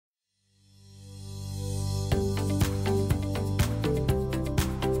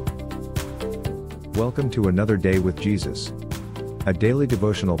Welcome to another day with Jesus, a daily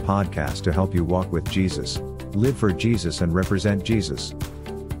devotional podcast to help you walk with Jesus, live for Jesus, and represent Jesus.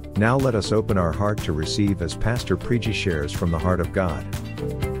 Now let us open our heart to receive as Pastor Preji shares from the heart of God.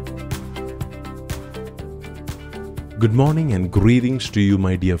 Good morning and greetings to you,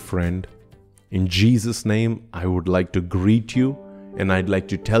 my dear friend. In Jesus' name, I would like to greet you, and I'd like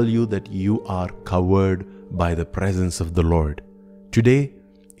to tell you that you are covered by the presence of the Lord. Today,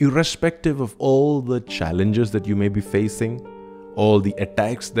 irrespective of all the challenges that you may be facing, all the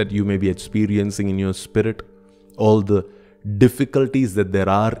attacks that you may be experiencing in your spirit, all the difficulties that there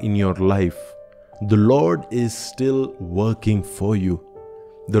are in your life, the Lord is still working for you.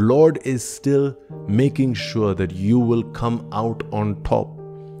 The Lord is still making sure that you will come out on top.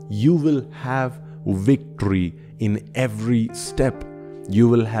 You will have victory in every step. You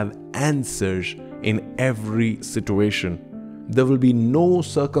will have answers in every situation. There will be no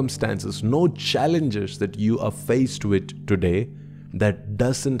circumstances, no challenges that you are faced with today that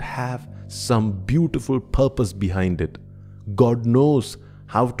doesn't have some beautiful purpose behind it. God knows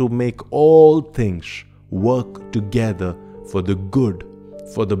how to make all things work together for the good,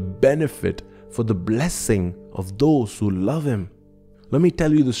 for the benefit, for the blessing of those who love Him. Let me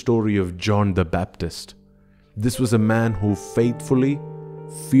tell you the story of John the Baptist. This was a man who faithfully,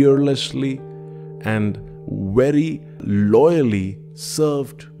 fearlessly, and very loyally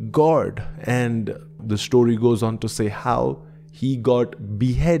served God. And the story goes on to say how he got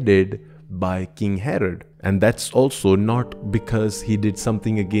beheaded by King Herod. And that's also not because he did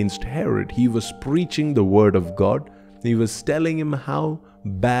something against Herod. He was preaching the word of God. He was telling him how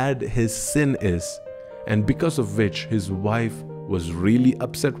bad his sin is, and because of which his wife was really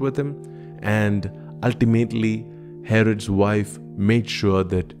upset with him, and ultimately Herod's wife made sure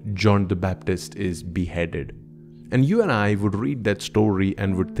that John the Baptist is beheaded. And you and I would read that story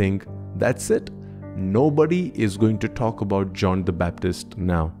and would think, that's it. Nobody is going to talk about John the Baptist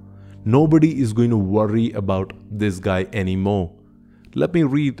now. Nobody is going to worry about this guy anymore. Let me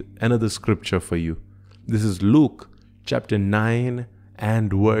read another scripture for you. This is Luke chapter 9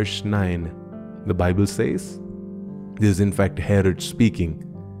 and verse 9. The Bible says, this is in fact Herod speaking.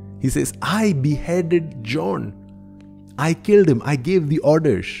 He says, I beheaded John. I killed him. I gave the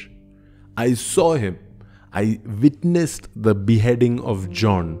orders. I saw him. I witnessed the beheading of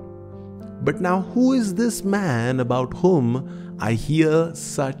John. But now who is this man about whom I hear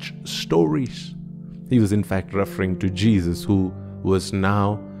such stories? He was in fact referring to Jesus, who was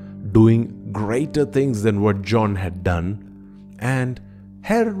now doing greater things than what John had done. And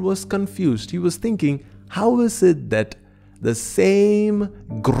Herod was confused. He was thinking, how is it that the same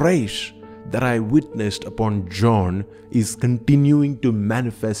grace that I witnessed upon John is continuing to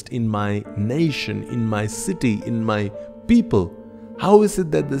manifest in my nation, in my city, in my people? How is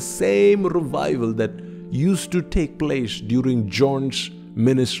it that the same revival that used to take place during John's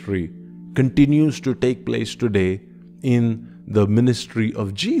ministry continues to take place today in the ministry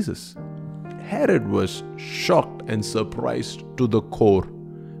of Jesus? Herod was shocked and surprised to the core,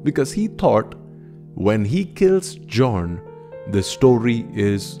 because he thought when he kills John, the story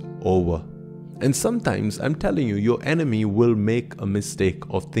is over. And sometimes, I'm telling you, your enemy will make a mistake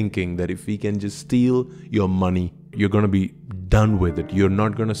of thinking that if he can just steal your money, you're going to be done with it. You're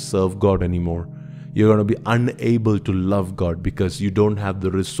not going to serve God anymore. You're going to be unable to love God because you don't have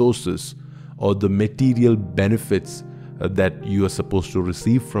the resources or the material benefits that you are supposed to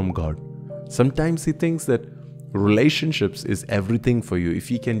receive from God. Sometimes he thinks that relationships is everything for you. If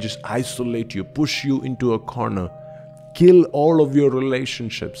he can just isolate you, push you into a corner, kill all of your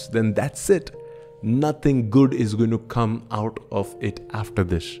relationships, then that's it. Nothing good is going to come out of it after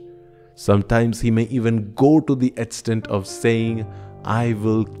this. Sometimes he may even go to the extent of saying, I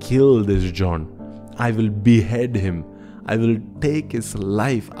will kill this John. I will behead him. I will take his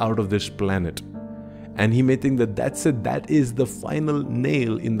life out of this planet. And he may think that that's it. That is the final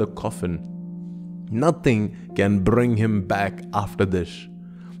nail in the coffin. Nothing can bring him back after this.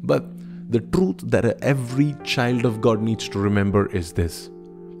 But the truth that every child of God needs to remember is this,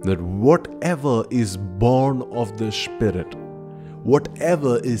 that whatever is born of the Spirit,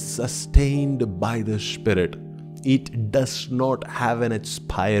 whatever is sustained by the Spirit, it does not have an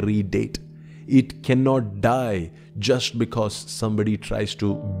expiry date. It cannot die just because somebody tries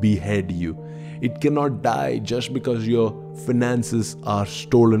to behead you. It cannot die just because your finances are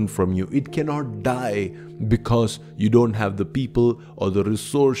stolen from you. It cannot die because you don't have the people or the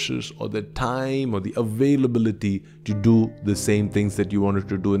resources or the time or the availability to do the same things that you wanted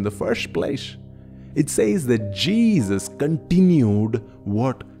to do in the first place. It says that Jesus continued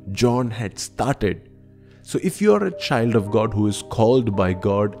what John had started. So if you are a child of God who is called by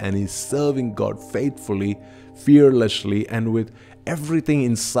God and is serving God faithfully, fearlessly, and with everything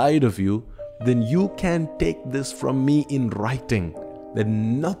inside of you, then you can take this from me in writing, that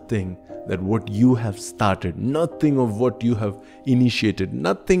nothing that what you have started, nothing of what you have initiated,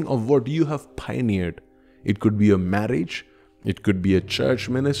 nothing of what you have pioneered. It could be a marriage, it could be a church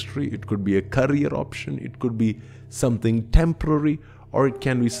ministry, it could be a career option, it could be something temporary, or it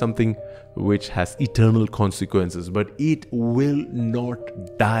can be something which has eternal consequences. But it will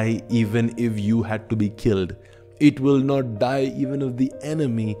not die even if you had to be killed. It will not die even if the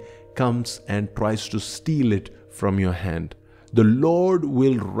enemy comes and tries to steal it from your hand. The Lord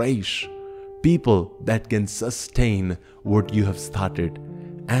will raise people that can sustain what you have started.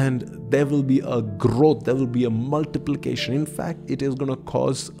 And there will be a growth, there will be a multiplication. In fact, it is going to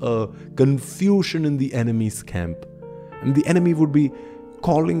cause a confusion in the enemy's camp. And the enemy would be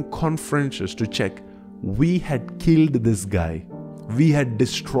calling conferences to check. We had killed this guy. We had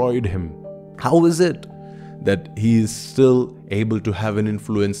destroyed him. How is it that he is still able to have an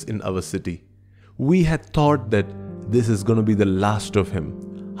influence in our city? We had thought that this is going to be the last of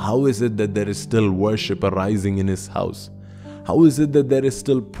him. How is it that there is still worship arising in his house? How is it that there is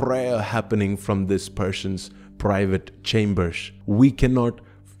still prayer happening from this person's private chambers? We cannot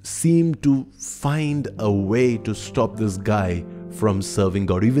seem to find a way to stop this guy from serving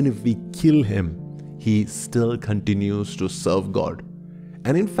God. Even if we kill him, he still continues to serve God.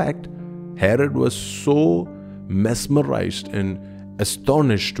 And in fact, Herod was so mesmerized and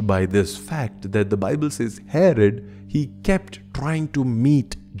astonished by this fact that the Bible says Herod, he kept trying to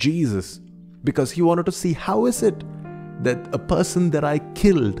meet Jesus because he wanted to see, how is it that a person that I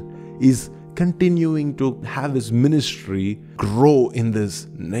killed is continuing to have his ministry grow in this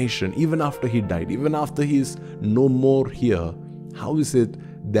nation even after he died, even after he is no more here? How is it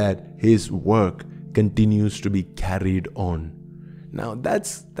that his work continues to be carried on? Now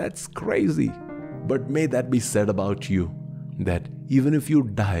that's crazy. But may that be said about you, that even if you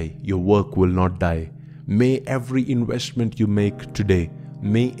die, your work will not die. May every investment you make today,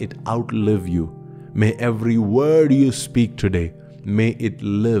 may it outlive you. May every word you speak today, may it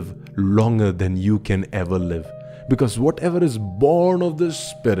live longer than you can ever live. Because whatever is born of the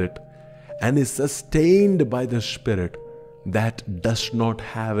Spirit and is sustained by the Spirit, that does not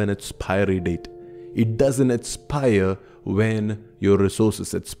have an expiry date. It doesn't expire when your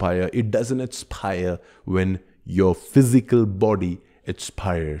resources expire. It doesn't expire when your physical body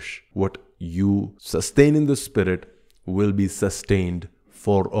expires. What you sustain in the Spirit will be sustained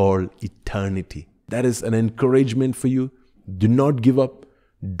for all eternity. That is an encouragement for you. Do not give up.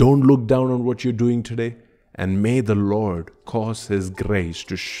 Don't look down on what you're doing today. And may the Lord cause His grace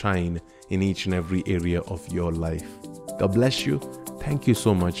to shine in each and every area of your life. God bless you. Thank you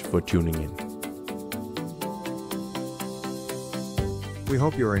so much for tuning in. We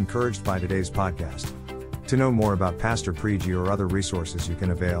hope you are encouraged by today's podcast. To know more about Pastor Preji or other resources you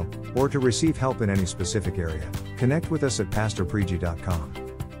can avail, or to receive help in any specific area, connect with us at pastorpreji.com.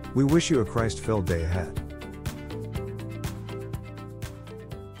 We wish you a Christ-filled day ahead.